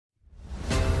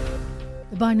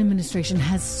The Biden administration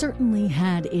has certainly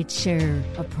had its share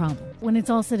of problems. When it's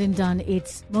all said and done,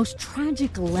 its most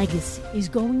tragic legacy is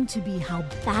going to be how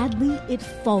badly it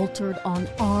faltered on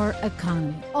our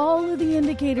economy. All of the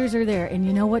indicators are there, and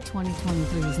you know what?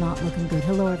 2023 is not looking good.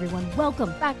 Hello, everyone.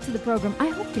 Welcome back to the program. I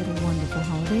hope you had a wonderful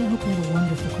holiday. I hope you had a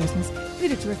wonderful Christmas. We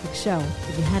had a terrific show.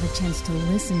 If you had a chance to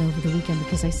listen over the weekend,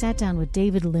 because I sat down with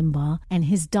David Limbaugh and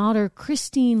his daughter,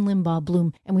 Christine Limbaugh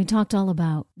Bloom, and we talked all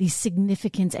about the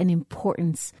significance and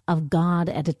importance of God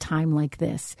at a time like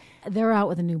this. They're out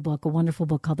with a new book, a wonderful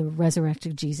book called The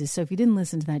Resurrected Jesus. So if you didn't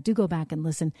listen to that, do go back and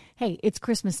listen. Hey, it's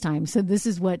Christmas time, so this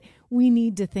is what we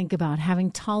need to think about,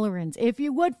 having tolerance, if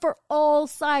you would, for all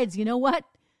sides. You know what?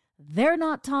 They're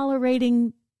not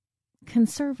tolerating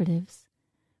conservatives,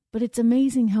 but it's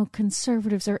amazing how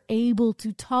conservatives are able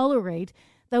to tolerate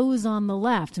those on the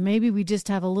left. Maybe we just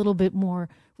have a little bit more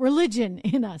religion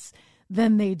in us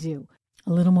than they do.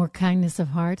 A little more kindness of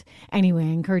heart. Anyway, I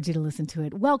encourage you to listen to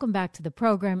it. Welcome back to the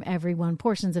program, everyone.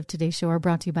 Portions of today's show are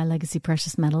brought to you by Legacy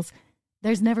Precious Metals.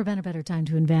 There's never been a better time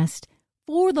to invest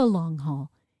for the long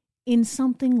haul in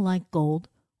something like gold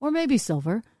or maybe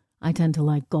silver. I tend to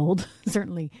like gold,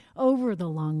 certainly over the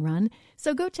long run.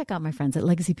 So go check out my friends at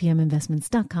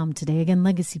LegacyPMInvestments.com today. Again,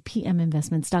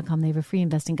 LegacyPMInvestments.com. They have a free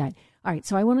investing guide. All right,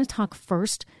 so I want to talk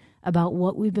first about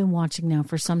what we've been watching now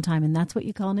for some time, and that's what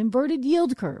you call an inverted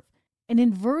yield curve. An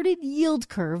inverted yield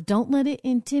curve, don't let it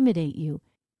intimidate you.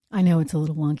 I know it's a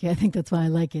little wonky. I think that's why I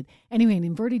like it. Anyway, an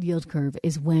inverted yield curve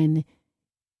is when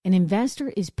an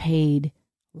investor is paid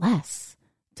less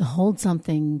to hold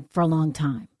something for a long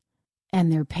time, and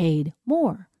they're paid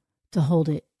more to hold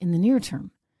it in the near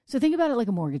term. So think about it like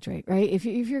a mortgage rate, right? If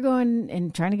you're going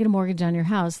and trying to get a mortgage on your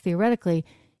house, theoretically,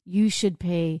 you should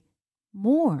pay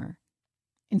more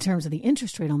in terms of the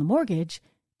interest rate on the mortgage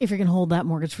if you're going to hold that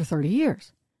mortgage for 30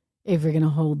 years. If you're going to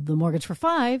hold the mortgage for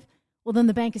 5, well, then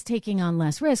the bank is taking on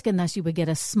less risk, and thus you would get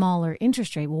a smaller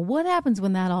interest rate. Well, what happens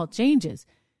when that all changes?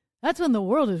 That's when the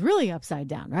world is really upside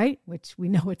down, right? Which we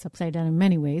know it's upside down in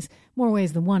many ways, more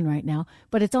ways than one right now.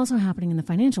 But it's also happening in the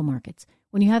financial markets.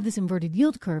 When you have this inverted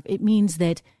yield curve, it means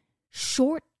that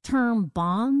short-term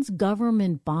bonds,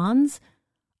 government bonds,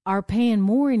 are paying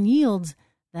more in yields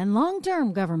than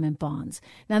long-term government bonds.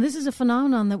 Now, this is a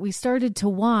phenomenon that we started to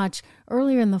watch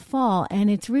earlier in the fall, and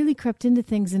it's really crept into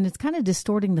things, and it's kind of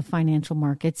distorting the financial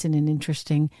markets in an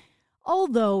interesting,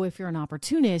 although if you're an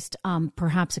opportunist,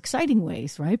 perhaps exciting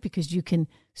ways, right? Because you can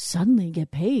suddenly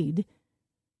get paid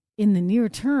in the near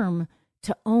term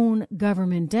to own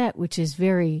government debt, which is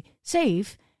very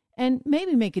safe, and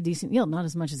maybe make a decent yield, not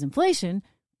as much as inflation,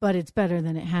 but it's better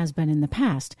than it has been in the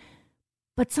past.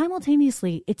 But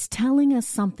simultaneously, it's telling us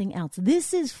something else.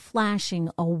 This is flashing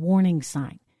a warning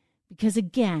sign because,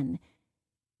 again,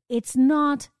 it's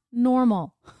not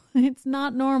normal. It's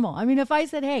not normal. I mean, if I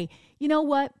said, hey, you know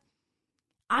what?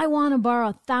 I want to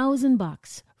borrow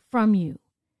 $1,000 from you.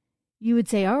 You would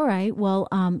say, all right, well,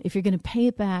 if you're going to pay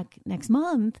it back next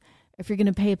month, if you're going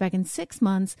to pay it back in 6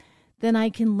 months, then I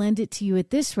can lend it to you at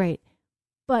this rate.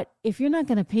 But if you're not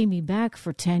going to pay me back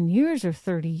for 10 years or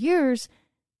 30 years,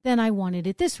 then I want it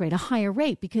at this rate, a higher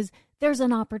rate, because there's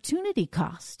an opportunity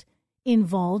cost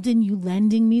involved in you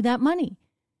lending me that money.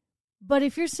 But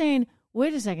if you're saying,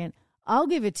 wait a second, I'll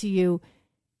give it to you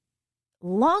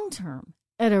long term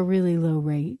at a really low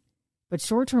rate, but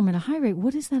short term at a high rate,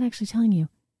 what is that actually telling you?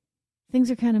 Things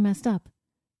are kind of messed up.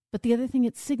 But the other thing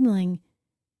it's signaling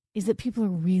is that people are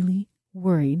really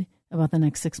worried about the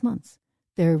next 6 months.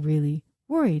 They're really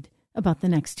worried about the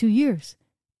next 2 years,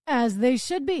 as they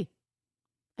should be.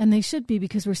 And they should be,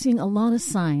 because we're seeing a lot of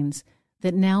signs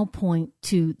that now point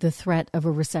to the threat of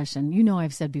a recession. You know,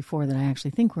 I've said before that I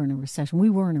actually think we're in a recession. We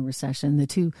were in a recession. The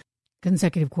 2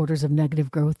 consecutive quarters of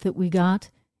negative growth that we got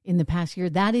in the past year,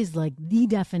 that is like the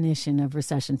definition of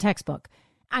recession textbook.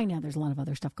 I know there's a lot of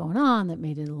other stuff going on that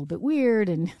made it a little bit weird,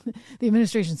 and the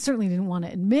administration certainly didn't want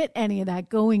to admit any of that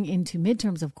going into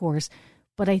midterms, of course.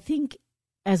 But I think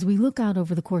as we look out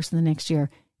over the course of the next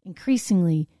year,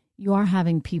 increasingly you are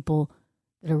having people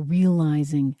that are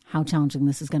realizing how challenging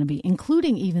this is going to be,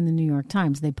 including even the New York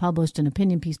Times. They published an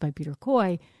opinion piece by Peter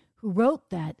Coy, who wrote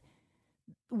that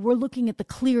we're looking at the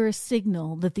clearest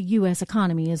signal that the U.S.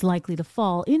 economy is likely to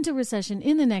fall into recession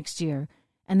in the next year,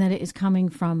 and that it is coming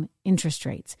from interest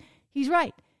rates. He's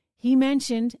right. He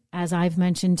mentioned, as I've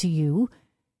mentioned to you,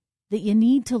 that you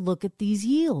need to look at these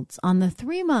yields on the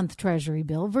 3-month Treasury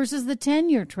bill versus the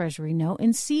 10-year Treasury note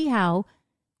and see how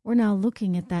we're now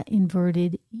looking at that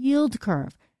inverted yield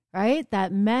curve, right?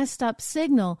 That messed up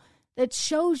signal that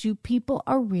shows you people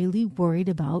are really worried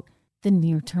about the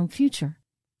near-term future.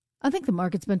 I think the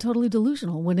market's been totally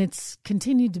delusional when it's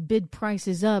continued to bid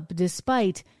prices up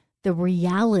despite the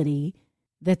reality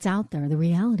that's out there. The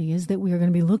reality is that we are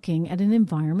going to be looking at an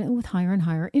environment with higher and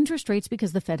higher interest rates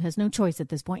because the Fed has no choice at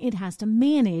this point. It has to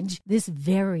manage this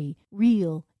very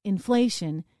real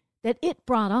inflation that it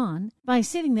brought on by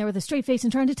sitting there with a straight face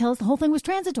and trying to tell us the whole thing was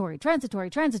transitory.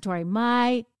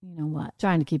 You know what?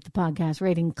 Trying to keep the podcast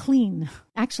rating clean.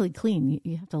 Actually clean.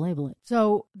 You have to label it.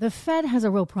 So the Fed has a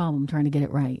real problem trying to get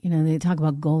it right. You know, they talk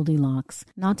about Goldilocks.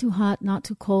 Not too hot, not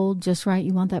too cold, just right.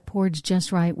 You want that porridge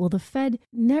just right. Well, the Fed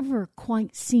never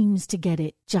quite seems to get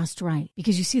it just right.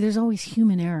 Because you see, there's always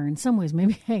human error. In some ways,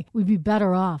 maybe, hey, we'd be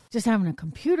better off just having a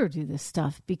computer do this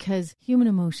stuff because human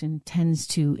emotion tends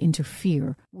to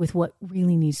interfere with what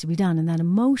really needs to be done. And that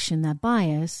emotion, that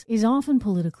bias, is often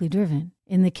politically driven.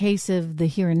 In the case of the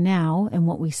here and now and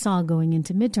what we saw going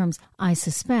into midterms, I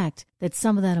suspect that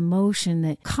some of that emotion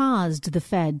that caused the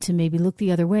Fed to maybe look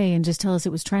the other way and just tell us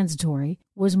it was transitory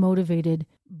was motivated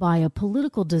by a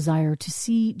political desire to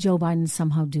see Joe Biden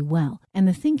somehow do well. And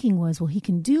the thinking was, well, he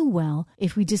can do well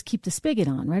if we just keep the spigot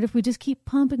on, right? If we just keep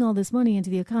pumping all this money into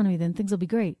the economy, then things will be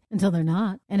great until they're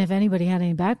not. And if anybody had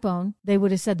any backbone, they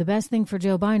would have said the best thing for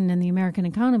Joe Biden and the American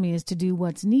economy is to do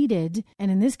what's needed.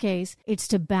 And in this case, it's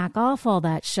to back off all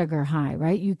that sugar high,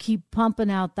 right? You keep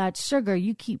pumping out that sugar,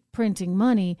 you keep printing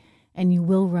money, and you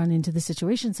will run into the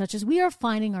situation such as we are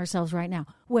finding ourselves right now,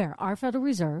 where our Federal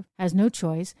Reserve has no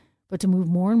choice but to move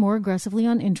more and more aggressively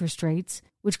on interest rates,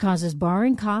 which causes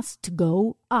borrowing costs to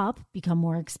go up, become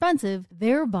more expensive,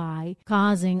 thereby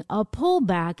causing a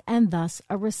pullback and thus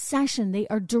a recession. They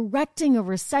are directing a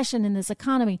recession in this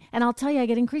economy. And I'll tell you, I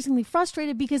get increasingly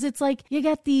frustrated because it's like you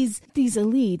get these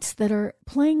elites that are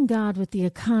playing God with the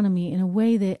economy in a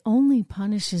way that only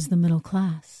punishes the middle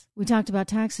class. We talked about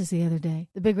taxes the other day.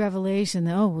 The big revelation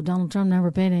that, Donald Trump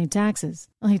never paid any taxes.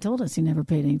 Well, he told us he never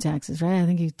paid any taxes, right? I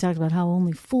think he talked about how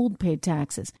only fooled paid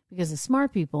taxes because the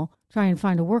smart people try and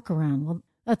find a workaround. Well,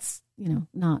 that's,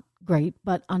 not great,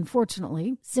 but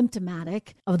unfortunately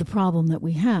symptomatic of the problem that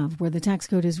we have where the tax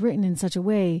code is written in such a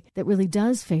way that really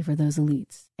does favor those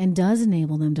elites and does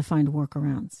enable them to find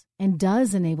workarounds and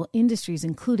does enable industries,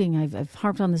 including, I've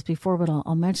harped on this before, but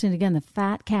I'll mention it again, the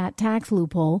fat cat tax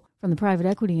loophole from the private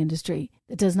equity industry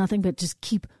that does nothing but just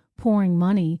keep pouring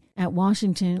money at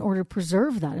Washington in order to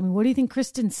preserve that. I mean, what do you think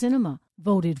Kristen Sinema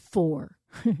voted for?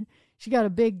 She got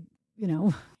a big,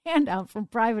 handout from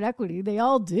private equity. They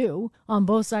all do on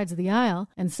both sides of the aisle.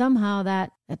 And somehow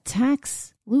that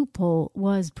tax loophole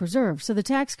was preserved. So the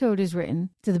tax code is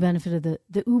written to the benefit of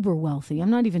the uber wealthy.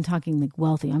 I'm not even talking like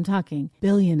wealthy. I'm talking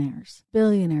billionaires,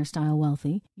 billionaire style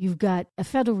wealthy. You've got a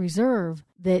Federal Reserve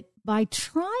that by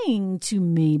trying to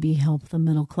maybe help the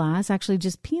middle class actually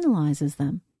just penalizes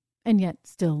them and yet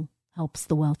still helps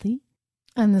the wealthy.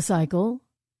 And the cycle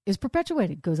is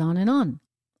perpetuated, goes on and on,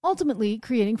 ultimately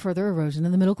creating further erosion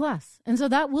of the middle class. And so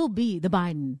that will be the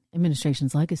Biden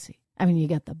administration's legacy. I mean, you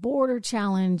got the border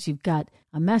challenge, you've got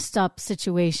a messed up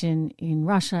situation in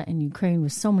Russia and Ukraine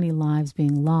with so many lives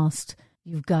being lost.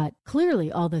 You've got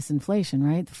clearly all this inflation,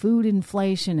 right? Food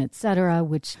inflation, et cetera,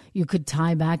 which you could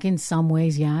tie back in some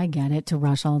ways. Yeah, I get it, to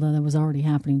Russia, although that was already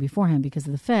happening beforehand because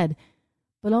of the Fed.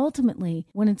 But ultimately,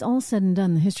 when it's all said and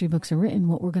done, the history books are written,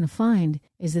 what we're going to find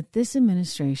is that this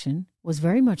administration was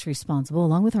very much responsible,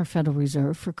 along with our Federal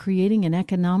Reserve, for creating an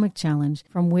economic challenge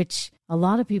from which a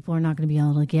lot of people are not going to be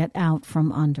able to get out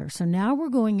from under. So now we're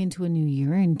going into a new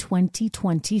year in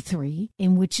 2023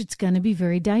 in which it's going to be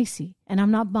very dicey. And I'm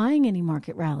not buying any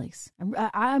market rallies.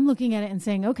 I'm looking at it and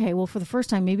saying, okay, well, for the first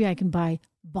time, maybe I can buy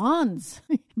bonds.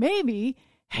 Maybe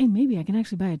I can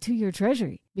actually buy a 2-year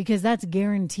treasury because that's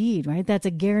guaranteed, right? That's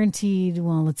a guaranteed,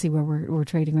 well, let's see where we're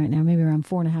trading right now, maybe around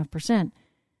 4.5%,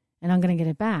 and I'm going to get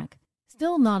it back.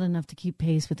 Still not enough to keep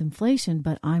pace with inflation,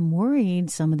 but I'm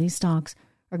worried some of these stocks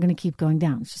are going to keep going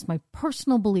down. It's just my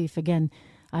personal belief. Again,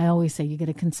 I always say you got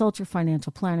to consult your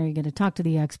financial planner, you got to talk to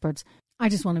the experts. I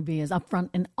just want to be as upfront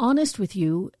and honest with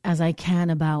you as I can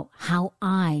about how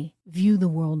I view the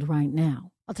world right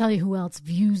now. I'll tell you who else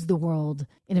views the world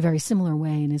in a very similar way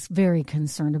and is very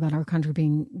concerned about our country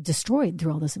being destroyed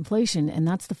through all this inflation, and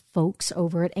that's the folks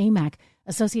over at AMAC,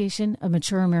 Association of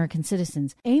Mature American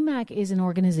Citizens. AMAC is an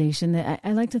organization that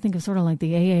I like to think of sort of like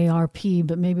the AARP,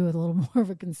 but maybe with a little more of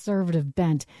a conservative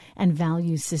bent and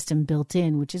value system built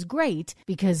in, which is great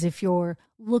because if you're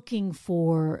looking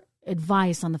for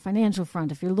advice on the financial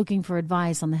front, if you're looking for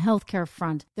advice on the healthcare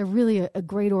front, they're really a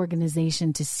great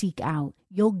organization to seek out.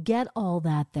 You'll get all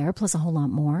that there, plus a whole lot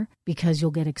more, because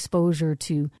you'll get exposure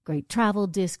to great travel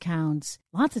discounts,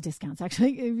 lots of discounts,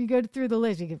 actually. If you go through the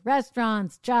list, you get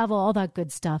restaurants, travel, all that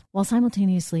good stuff, while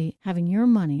simultaneously having your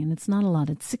money, and it's not a lot,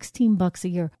 it's $16 a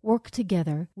year, work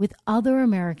together with other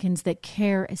Americans that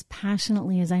care as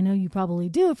passionately as I know you probably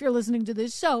do if you're listening to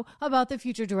this show about the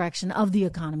future direction of the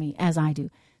economy as I do.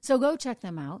 So go check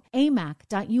them out,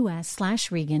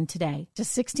 amac.us/Regan today.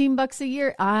 Just $16 a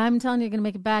year. I'm telling you, you're going to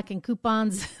make it back in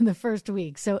coupons the first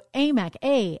week. So amac,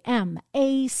 amac.us/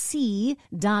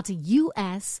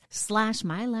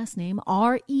 my last name,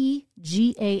 REGAN,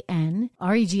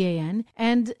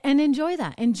 and enjoy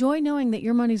that. Enjoy knowing that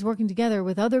your money's working together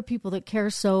with other people that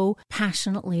care so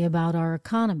passionately about our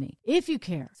economy. If you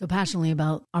care so passionately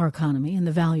about our economy and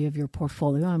the value of your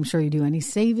portfolio, I'm sure you do. Any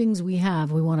savings we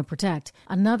have, we want to protect.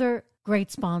 Another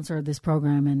great sponsor of this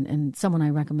program, and someone I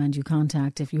recommend you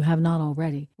contact if you have not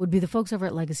already, would be the folks over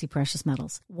at Legacy Precious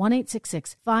Metals.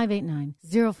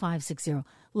 1-866-589-0560.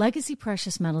 Legacy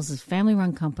Precious Metals is a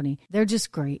family-run company. They're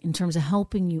just great in terms of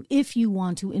helping you if you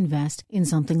want to invest in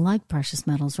something like precious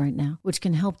metals right now, which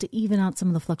can help to even out some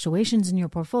of the fluctuations in your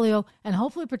portfolio and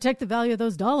hopefully protect the value of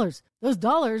those dollars. Those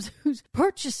dollars whose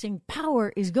purchasing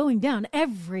power is going down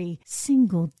every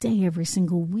single day, every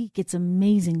single week. It's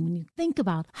amazing when you think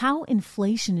about how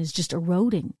inflation is just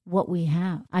eroding what we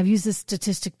have. I've used this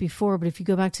statistic before, but if you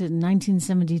go back to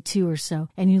 1972 or so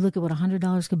and you look at what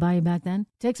 $100 could buy you back then, it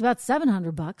takes about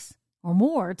 $700 or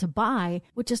more to buy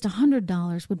what just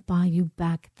 $100 would buy you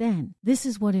back then. This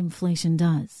is what inflation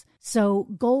does. So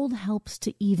gold helps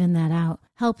to even that out,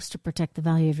 helps to protect the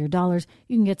value of your dollars.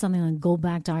 You can get something like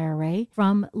gold-backed IRA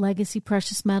from Legacy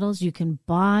Precious Metals. You can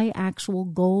buy actual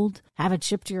gold, have it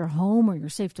shipped to your home or your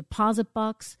safe deposit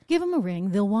box. Give them a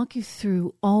ring. They'll walk you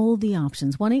through all the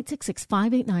options.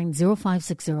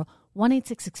 1-866-589-0560.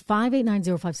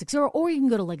 1-866-589-0560, or you can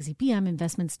go to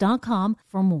legacypminvestments.com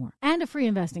for more. And a free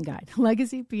investing guide,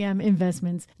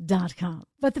 legacypminvestments.com.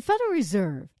 But the Federal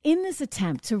Reserve, in this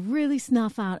attempt to really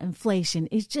snuff out inflation,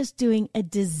 is just doing a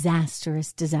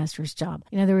disastrous job.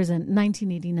 You know, there was a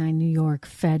 1989 New York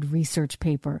Fed research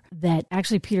paper that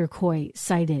actually Peter Coy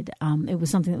cited. It was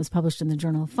something that was published in the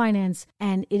Journal of Finance,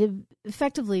 and it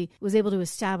effectively was able to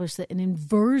establish that an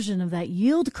inversion of that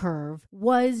yield curve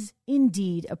was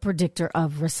indeed a predictor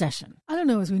of recession. I don't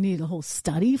know if we need a whole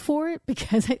study for it,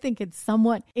 because I think it's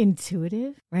somewhat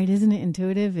intuitive, right? Isn't it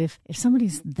intuitive? If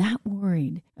somebody's that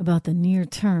worried about the near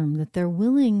term that they're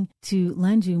willing to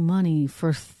lend you money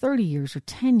for 30 years or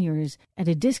 10 years at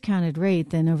a discounted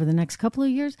rate, then over the next couple of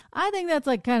years, I think that's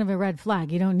like kind of a red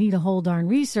flag. You don't need a whole darn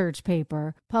research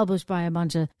paper published by a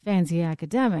bunch of fancy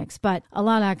academics, but a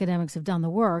lot of academics have done the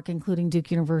work, including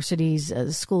Duke University's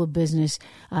School of Business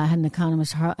had an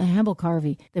economist, Hambel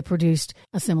Carvey, that produced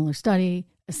a similar study,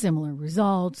 a similar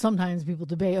result. Sometimes people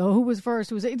debate, who was first?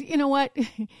 Who was, you know what?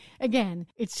 Again,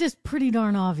 it's just pretty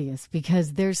darn obvious,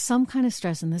 because there's some kind of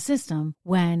stress in the system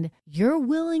when you're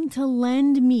willing to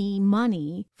lend me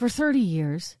money for 30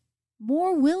 years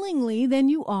more willingly than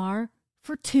you are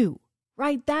for 2.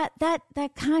 Right? That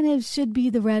kind of should be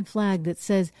the red flag that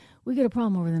says we get a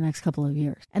problem over the next couple of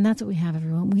years. And that's what we have,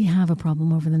 everyone. We have a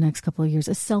problem over the next couple of years,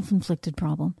 a self-inflicted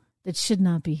problem that should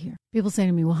not be here. People say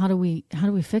to me, well, how do we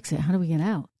fix it? How do we get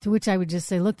out? To which I would just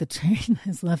say, look, the train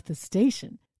has left the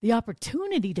station. The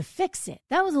opportunity to fix it,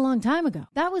 that was a long time ago.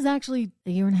 That was actually a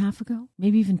year and a half ago,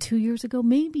 maybe even 2 years ago,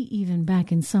 maybe even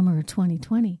back in summer of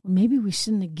 2020. Maybe we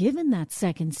shouldn't have given that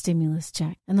second stimulus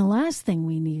check. And the last thing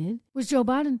we needed was Joe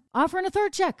Biden offering a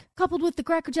third check, coupled with the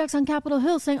Cracker Jacks on Capitol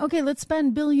Hill saying, okay, let's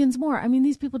spend billions more. I mean,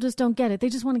 these people just don't get it. They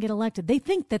just want to get elected. They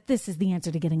think that this is the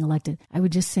answer to getting elected. I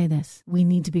would just say this. We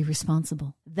need to be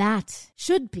responsible. That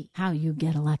should be how you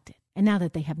get elected. And now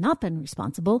that they have not been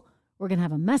responsible, we're going to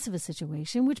have a mess of a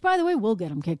situation, which, by the way, will get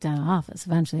them kicked out of office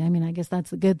eventually. I mean, I guess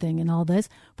that's the good thing in all this,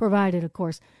 provided, of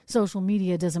course, social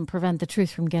media doesn't prevent the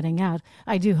truth from getting out.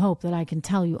 I do hope that I can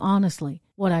tell you honestly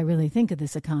what I really think of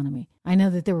this economy. I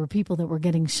know that there were people that were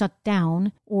getting shut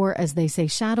down, or as they say,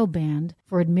 shadow banned,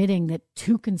 for admitting that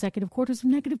 2 consecutive quarters of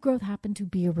negative growth happened to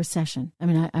be a recession. I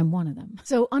mean, I'm one of them.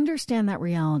 So understand that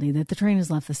reality, that the train has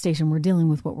left the station. We're dealing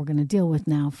with what we're going to deal with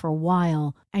now for a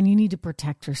while, and you need to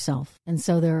protect yourself. And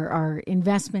so there are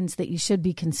investments that you should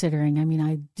be considering. I mean,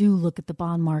 I do look at the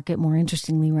bond market more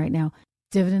interestingly right now.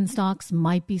 Dividend stocks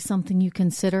might be something you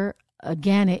consider.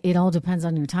 Again, it all depends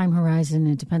on your time horizon.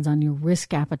 It depends on your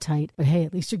risk appetite. But hey,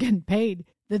 at least you're getting paid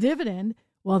the dividend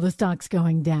while the stock's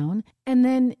going down. And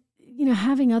then, you know,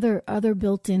 having other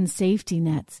built-in safety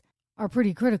nets are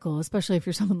pretty critical, especially if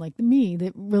you're someone like me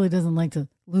that really doesn't like to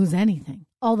lose anything.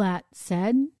 All that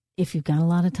said, if you've got a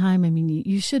lot of time, I mean,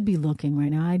 you should be looking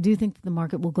right now. I do think that the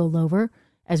market will go lower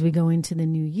as we go into the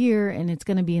new year, and it's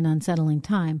going to be an unsettling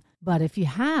time. But if you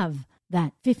have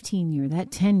that 15-year,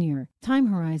 that 10-year time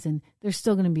horizon, there's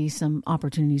still going to be some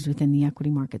opportunities within the equity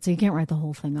market. So you can't write the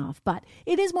whole thing off. But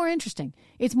it is more interesting.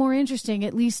 It's more interesting,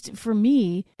 at least for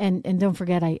me. And don't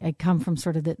forget, I come from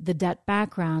sort of the debt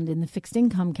background in the fixed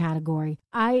income category.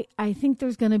 I think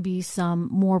there's going to be some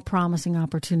more promising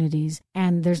opportunities,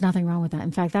 and there's nothing wrong with that.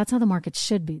 In fact, that's how the market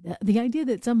should be. The idea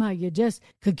that somehow you just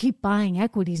could keep buying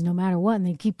equities no matter what and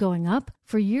they keep going up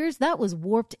for years, that was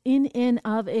warped in and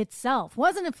of itself.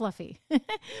 Wasn't it, Fluffy?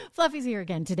 Fluffy's here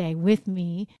again today with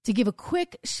me to give a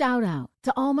quick shout out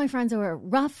to all my friends over at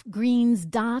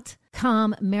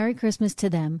roughgreens.com. Merry Christmas to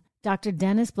them. Dr.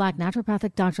 Dennis Black,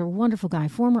 naturopathic doctor, wonderful guy,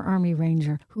 former Army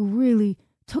Ranger, who really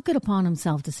took it upon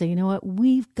himself to say, you know what,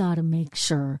 we've got to make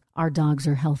sure our dogs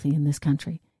are healthy in this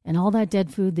country. And all that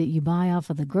dead food that you buy off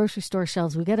of the grocery store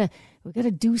shelves, we gotta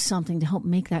do something to help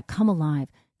make that come alive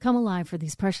for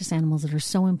these precious animals that are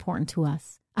so important to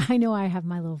us. I know I have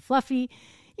my little Fluffy.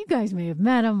 You guys may have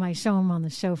met him. I show him on the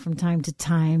show from time to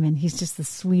time, and he's just the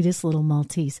sweetest little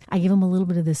Maltese. I give him a little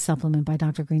bit of this supplement by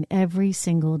Dr. Green every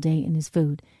single day in his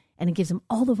food, and it gives him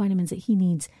all the vitamins that he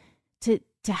needs to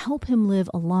help him live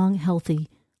a long, healthy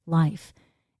life.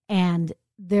 And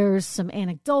there's some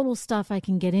anecdotal stuff I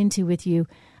can get into with you.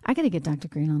 I got to get Dr.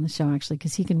 Green on the show, actually,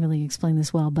 because he can really explain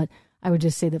this well. But I would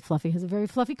just say that Fluffy has a very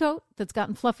fluffy coat that's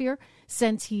gotten fluffier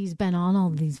since he's been on all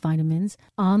of these vitamins,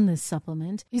 on this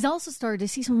supplement. He's also started to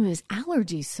see some of his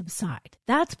allergies subside.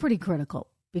 That's pretty critical,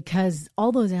 because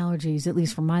all those allergies, at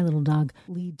least for my little dog,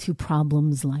 lead to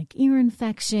problems like ear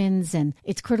infections. And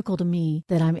it's critical to me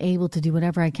that I'm able to do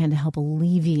whatever I can to help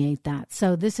alleviate that.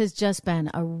 So this has just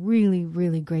been a really,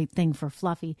 really great thing for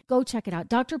Fluffy. Go check it out.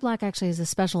 Dr. Black actually has a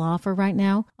special offer right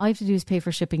now. All you have to do is pay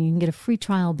for shipping. You can get a free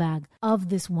trial bag of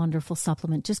this wonderful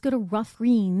supplement. Just go to Rough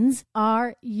Greens,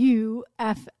 RUFF,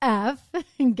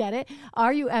 and get it,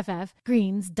 RUFF,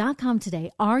 greens.com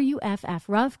today, RUFF,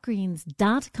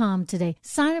 roughgreens.com today.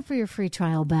 Sign up for your free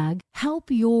trial bag.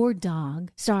 Help your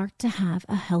dog start to have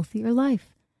a healthier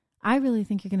life. I really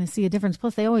think you're going to see a difference.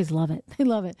 Plus, they always love it. They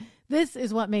love it. This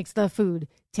is what makes the food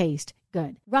taste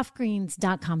good.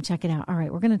 Roughgreens.com. Check it out. All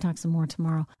right, we're going to talk some more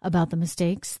tomorrow about the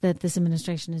mistakes that this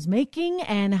administration is making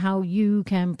and how you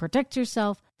can protect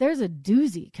yourself. There's a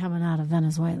doozy coming out of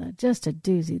Venezuela, just a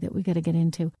doozy that we got to get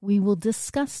into. We will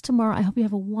discuss tomorrow. I hope you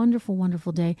have a wonderful,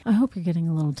 wonderful day. I hope you're getting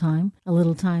a little time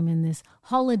in this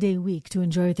holiday week to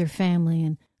enjoy with your family,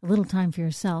 and a little time for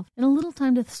yourself, and a little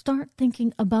time to start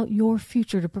thinking about your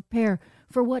future, to prepare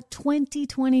for what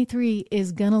 2023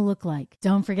 is going to look like.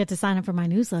 Don't forget to sign up for my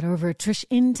newsletter over at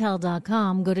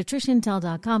TrishIntel.com. Go to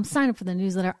TrishIntel.com, sign up for the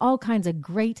newsletter, all kinds of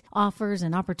great offers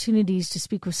and opportunities to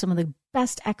speak with some of the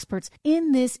best experts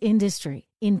in this industry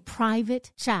in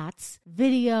private chats,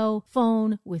 video,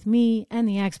 phone with me and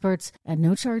the experts at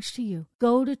no charge to you.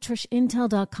 Go to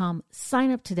TrishIntel.com,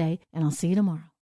 sign up today, and I'll see you tomorrow.